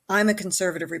says, I'm a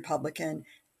conservative Republican,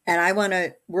 and I want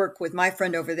to work with my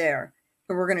friend over there,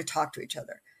 and we're going to talk to each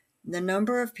other. The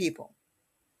number of people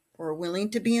who are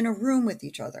willing to be in a room with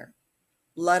each other,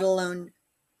 let alone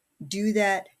do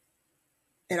that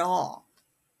at all,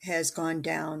 has gone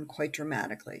down quite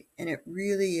dramatically. And it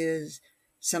really is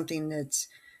something that's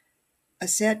a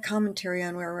sad commentary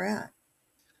on where we're at.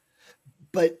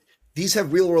 But these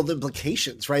have real world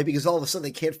implications, right? Because all of a sudden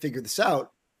they can't figure this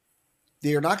out.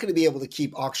 They're not going to be able to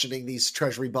keep auctioning these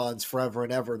treasury bonds forever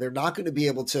and ever. They're not going to be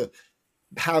able to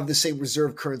have the same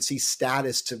reserve currency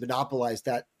status to monopolize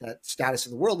that status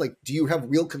in the world. Like, do you have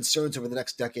real concerns over the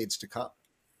next decades to come?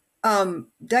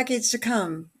 Decades to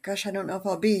come. Gosh, I don't know if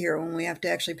I'll be here when we have to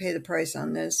actually pay the price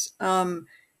on this.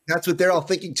 That's what they're all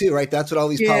thinking too, right? That's what all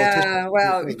these politicians Yeah,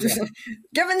 well, think. Yeah.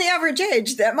 given the average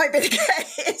age, that might be the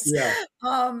case. Yeah.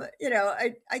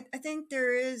 I think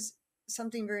there is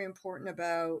something very important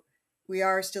about we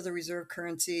are still the reserve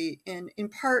currency, and in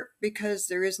part because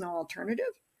there is no alternative.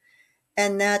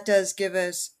 And that does give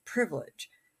us privilege.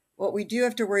 What we do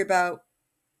have to worry about,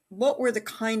 what were the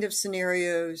kind of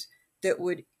scenarios that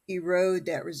would erode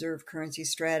that reserve currency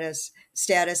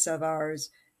status of ours?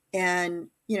 And,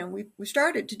 we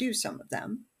started to do some of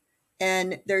them.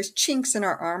 And there's chinks in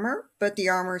our armor, but the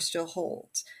armor still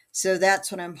holds. So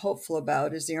that's what I'm hopeful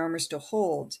about, is the armor still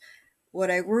holds. What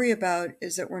I worry about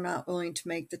is that we're not willing to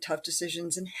make the tough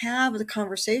decisions and have the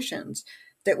conversations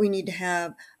that we need to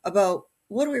have about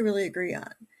what do we really agree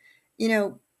on.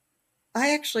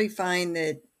 I actually find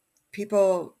that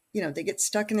people, they get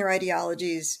stuck in their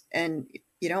ideologies, and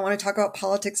you don't want to talk about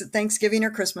politics at Thanksgiving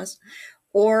or Christmas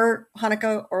or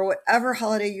Hanukkah or whatever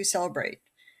holiday you celebrate.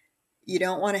 You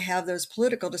don't want to have those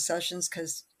political discussions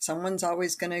because someone's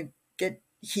always going to get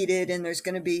heated and there's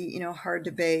going to be, hard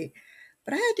debate.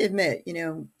 But I had to admit,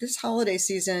 this holiday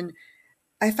season,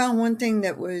 I found one thing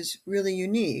that was really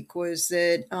unique was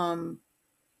that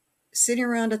sitting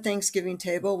around a Thanksgiving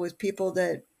table with people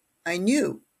that I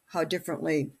knew how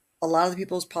differently a lot of the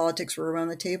people's politics were around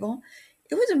the table,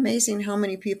 it was amazing how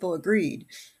many people agreed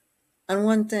on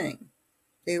one thing.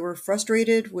 They were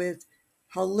frustrated with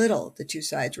how little the two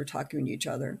sides were talking to each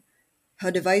other, how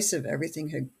divisive everything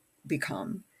had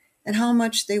become, and how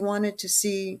much they wanted to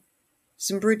see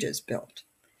some bridges built.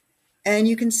 And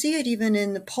you can see it even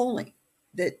in the polling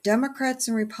that Democrats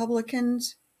and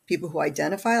Republicans, people who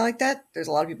identify like that, there's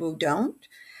a lot of people who don't,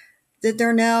 that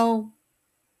they're now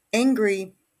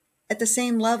angry at the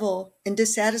same level and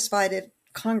dissatisfied at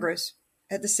Congress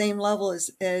at the same level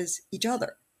as each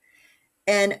other.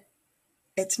 And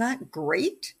it's not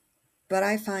great, but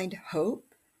I find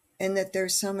hope and that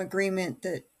there's some agreement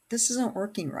that this isn't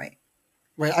working right.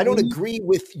 Right. I don't agree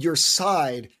with your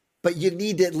side, but you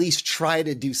need to at least try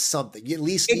to do something. You at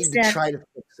least need to try to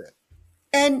fix it.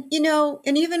 And,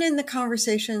 and even in the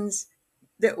conversations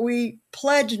that we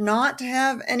pledge not to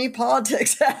have any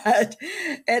politics at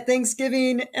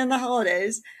Thanksgiving and the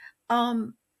holidays,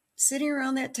 sitting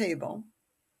around that table,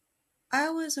 I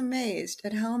was amazed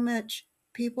at how much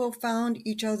people found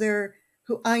each other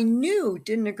who I knew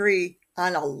didn't agree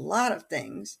on a lot of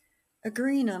things,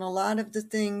 agreeing on a lot of the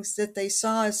things that they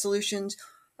saw as solutions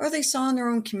or they saw in their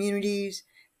own communities.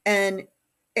 And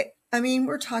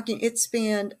we're talking, it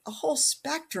spanned a whole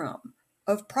spectrum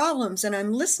of problems. And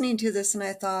I'm listening to this and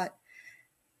I thought,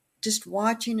 just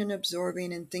watching and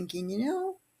absorbing and thinking,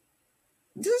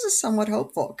 this is somewhat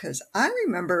hopeful, because I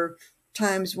remember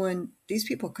times when these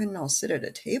people couldn't all sit at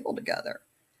a table together,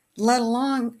 let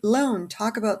alone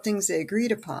talk about things they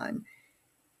agreed upon.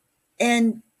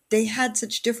 And they had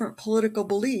such different political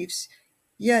beliefs,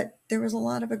 yet there was a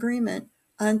lot of agreement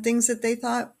on things that they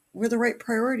thought were the right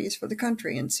priorities for the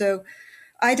country. And so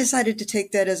I decided to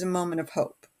take that as a moment of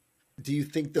hope. Do you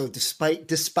think, though,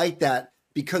 despite that,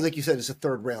 because like you said, it's a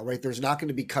third rail, right? There's not going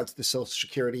to be cuts to Social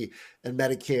Security and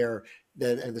Medicare,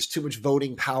 and there's too much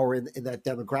voting power in that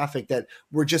demographic, that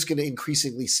we're just going to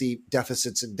increasingly see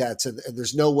deficits and debts, and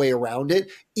there's no way around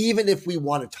it, even if we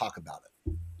want to talk about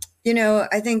it?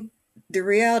 I think the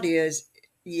reality is,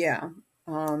 yeah.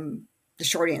 The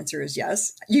short answer is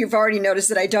yes. You've already noticed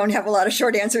that I don't have a lot of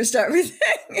short answers to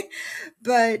everything.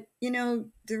 But, the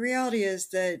reality is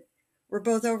that we're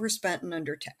both overspent and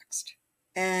undertaxed.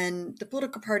 And the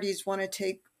political parties want to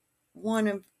take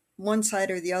one side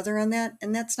or the other on that.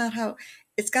 And that's not how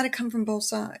it's got to come from both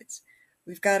sides.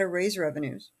 We've got to raise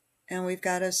revenues and we've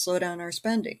got to slow down our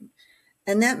spending.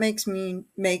 And that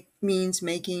means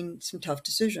making some tough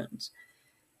decisions.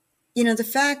 The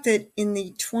fact that in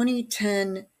the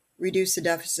 2010 Reduce the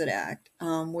Deficit Act,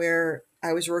 where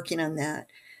I was working on that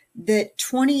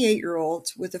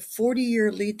 28-year-olds with a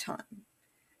 40-year lead time,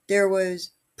 there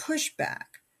was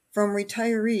pushback from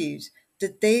retirees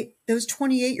that those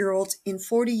 28-year-olds in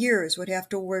 40 years would have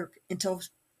to work until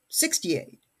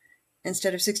 68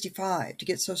 instead of 65 to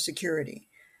get Social Security.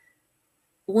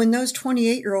 When those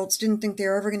 28-year-olds didn't think they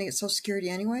were ever going to get Social Security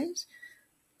anyways,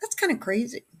 that's kind of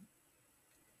crazy.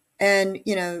 And,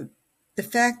 the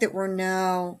fact that we're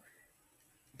now,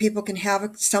 people can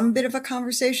have some bit of a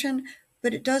conversation,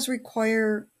 but it does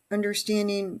require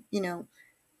understanding,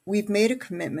 we've made a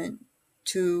commitment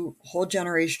to a whole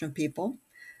generation of people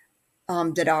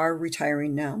that are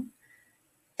retiring now.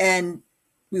 And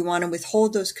we want to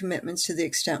withhold those commitments to the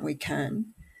extent we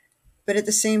can. But at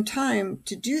the same time,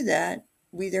 to do that,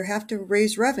 we either have to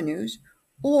raise revenues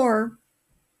or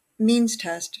means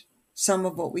test some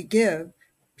of what we give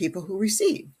people who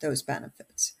receive those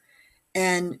benefits.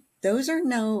 And those are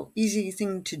no easy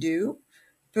thing to do.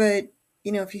 But,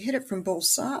 if you hit it from both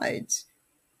sides,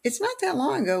 it's not that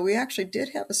long ago we actually did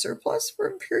have a surplus for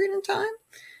a period of time.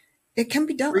 It can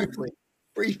be done.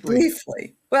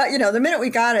 Briefly. Well, the minute we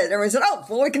got it, everyone said, "Oh,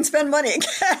 well, we can spend money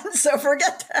again." So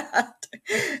forget that.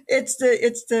 It's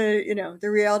the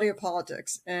reality of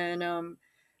politics. And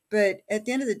but at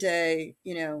the end of the day,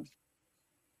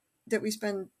 that we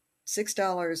spend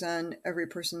 $6 on every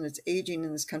person that's aging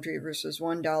in this country versus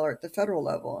 $1 at the federal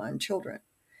level on children.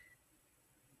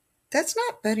 That's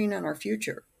not betting on our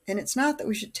future. And it's not that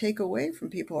we should take away from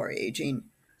people who are aging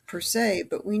per se,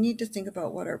 but we need to think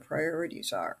about what our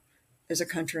priorities are as a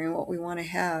country and what we want to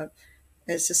have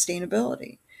as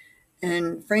sustainability.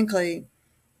 And frankly,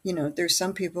 there's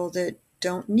some people that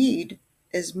don't need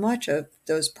as much of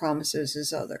those promises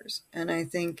as others. And I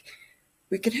think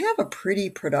we could have a pretty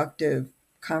productive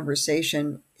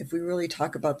conversation if we really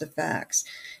talk about the facts.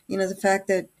 The fact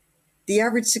that the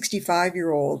average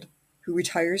 65-year-old who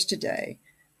retires today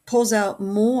pulls out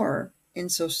more in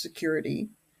Social Security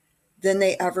than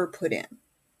they ever put in.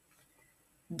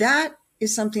 That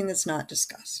is something that's not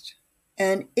discussed.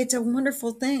 And it's a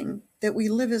wonderful thing that we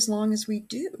live as long as we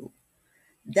do.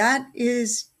 That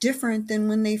is different than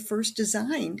when they first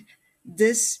designed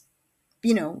this,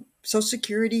 Social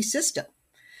Security system.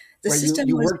 The system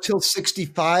you work till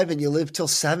 65 and you live till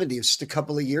 70. It's just a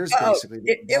couple of years, basically.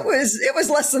 It was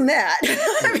less than that.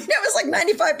 I mean, it was like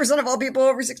 95% of all people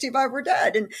over 65 were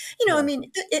dead. And,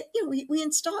 we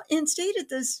instated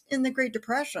this in the Great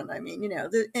Depression. I mean,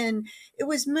 and it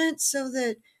was meant so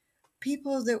that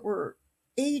people that were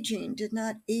aging did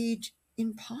not age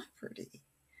in poverty.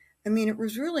 I mean, it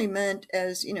was really meant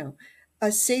as,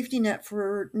 a safety net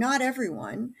for not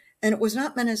everyone. And it was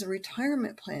not meant as a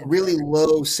retirement plan. Really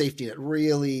low safety net,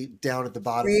 really down at the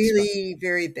bottom. Really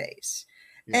very base.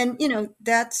 Yeah. And,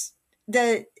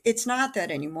 it's not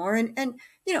that anymore. And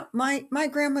my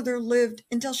grandmother lived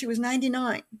until she was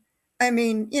 99. I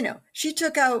mean, she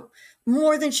took out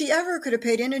more than she ever could have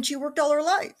paid in, and she worked all her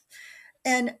life.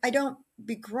 And I don't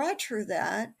begrudge her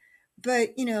that.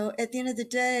 But, at the end of the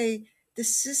day, the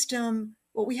system,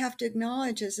 what we have to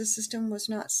acknowledge is the system was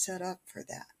not set up for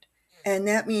that. And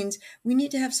that means we need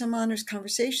to have some honest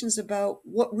conversations about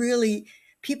what really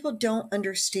people don't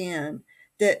understand,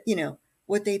 that,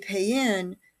 what they pay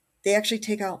in, they actually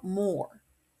take out more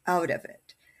out of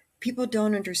it. People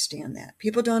don't understand that.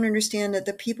 People don't understand that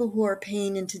the people who are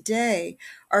paying in today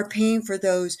are paying for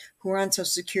those who are on Social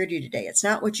Security today. It's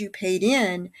not what you paid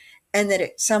in and that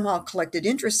it somehow collected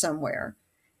interest somewhere.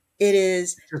 It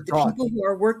is the people who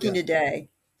are working today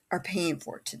are paying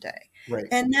for it today. Right.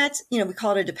 And that's, we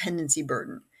call it a dependency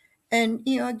burden. And,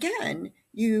 again,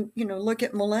 you look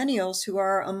at millennials who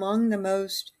are among the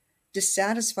most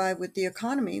dissatisfied with the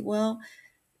economy. Well,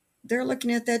 they're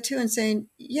looking at that too and saying,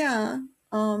 we're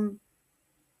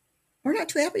not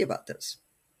too happy about this.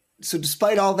 So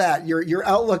despite all that, your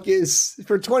outlook is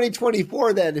for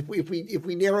 2024, then, if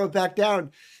we narrow it back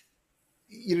down,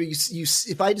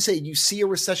 if I had to say you see a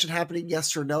recession happening,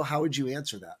 yes or no, how would you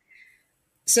answer that?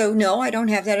 So no, I don't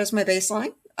have that as my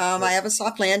baseline. I have a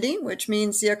soft landing, which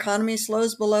means the economy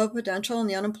slows below potential and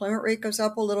the unemployment rate goes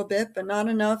up a little bit, but not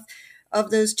enough of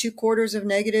those 2 quarters of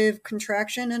negative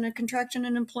contraction and a contraction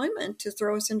in employment to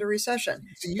throw us into recession.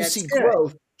 So you see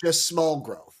growth, just small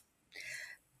growth.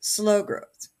 Slow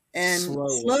growth. And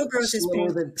slow growth is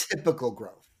slower than typical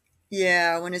growth.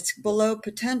 Yeah, when it's below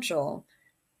potential,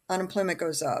 unemployment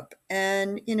goes up.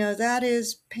 And, that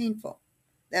is painful.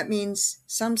 That means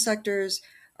some sectors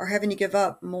are having to give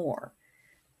up more.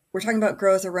 We're talking about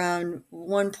growth around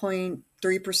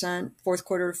 1.3% fourth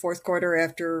quarter to fourth quarter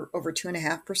after over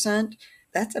 2.5%.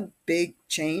 That's a big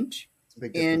change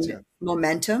in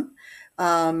momentum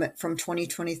from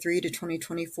 2023 to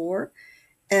 2024.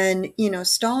 And,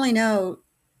 stalling out,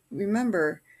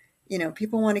 remember,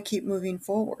 people want to keep moving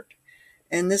forward.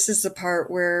 And this is the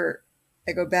part where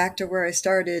I go back to where I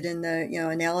started in the,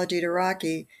 analogy to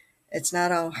Rocky. It's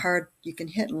not how hard you can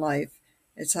hit in life.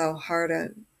 It's how hard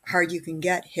you can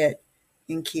get hit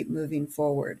and keep moving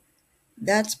forward.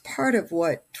 That's part of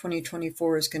what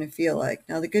 2024 is going to feel like.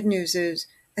 Now, the good news is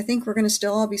I think we're going to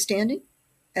still all be standing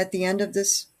at the end of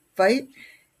this fight.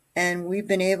 And we've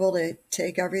been able to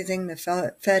take everything the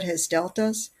Fed has dealt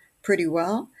us pretty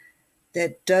well.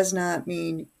 That does not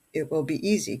mean it will be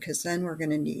easy, because then we're going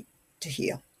to need to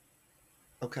heal.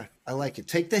 Okay. I like it.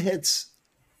 Take the hits,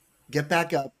 get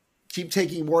back up, keep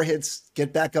taking more hits,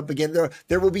 get back up again.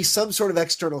 There will be some sort of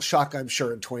external shock, I'm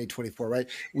sure, in 2024, right?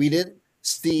 We didn't That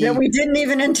see, we didn't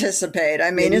even anticipate. I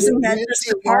yeah, mean, isn't we that didn't just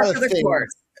see the a par lot for of the things.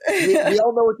 course? We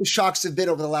all know what the shocks have been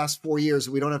over the last 4 years.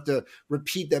 We don't have to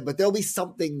repeat them, but there'll be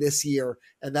something this year,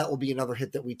 and that will be another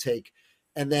hit that we take.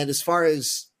 And then as far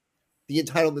as the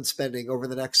entitlement spending over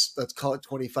the next, let's call it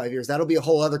 25 years, that'll be a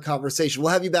whole other conversation.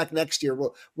 We'll have you back next year.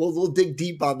 We'll dig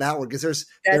deep on that one, because there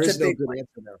That's a is no big good one.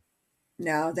 answer there.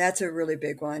 No, that's a really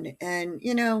big one. And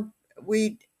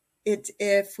we it's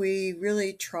if we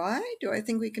really try, do I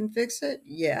think we can fix it?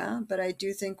 Yeah, but I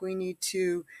do think we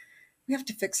have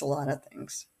to fix a lot of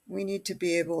things. We need to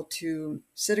be able to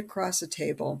sit across a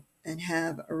table and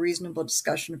have a reasonable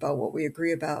discussion about what we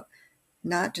agree about,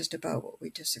 not just about what we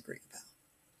disagree about.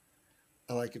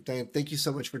 I like it. Diane, thank you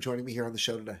so much for joining me here on the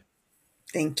show today.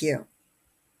 Thank you.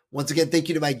 Once again, thank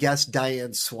you to my guest,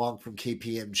 Diane Swonk from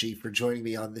KPMG, for joining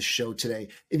me on this show today.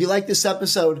 If you like this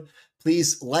episode,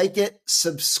 please like it,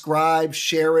 subscribe,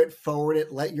 share it, forward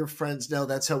it, let your friends know.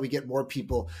 That's how we get more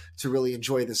people to really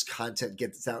enjoy this content,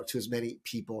 get this out to as many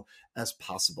people as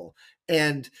possible.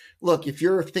 And look, if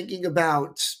you're thinking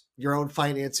about your own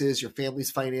finances, your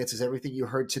family's finances, everything you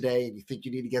heard today, and you think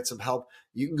you need to get some help,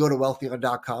 you can go to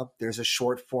wealthyon.com. There's a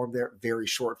short form there, very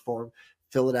short form.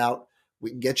 Fill it out.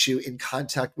 We can get you in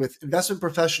contact with investment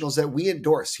professionals that we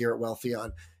endorse here at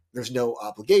Wealthion. There's no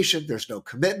obligation, there's no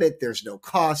commitment, there's no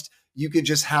cost. You can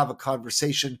just have a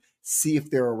conversation, see if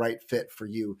they're a right fit for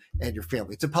you and your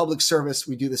family. It's a public service.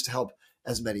 We do this to help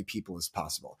as many people as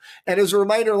possible. And as a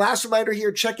reminder, last reminder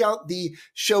here, check out the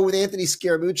show with Anthony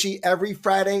Scaramucci every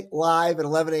Friday live at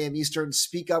 11 a.m. Eastern.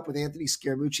 Speak Up with Anthony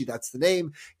Scaramucci. That's the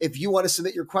name. If you want to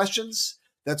submit your questions,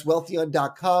 that's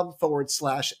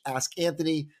wealthion.com/Ask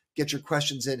Anthony. Get your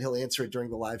questions in. He'll answer it during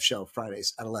the live show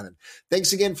Fridays at 11.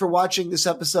 Thanks again for watching this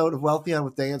episode of Wealthion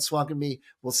with Diane Swonk and me.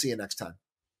 We'll see you next time.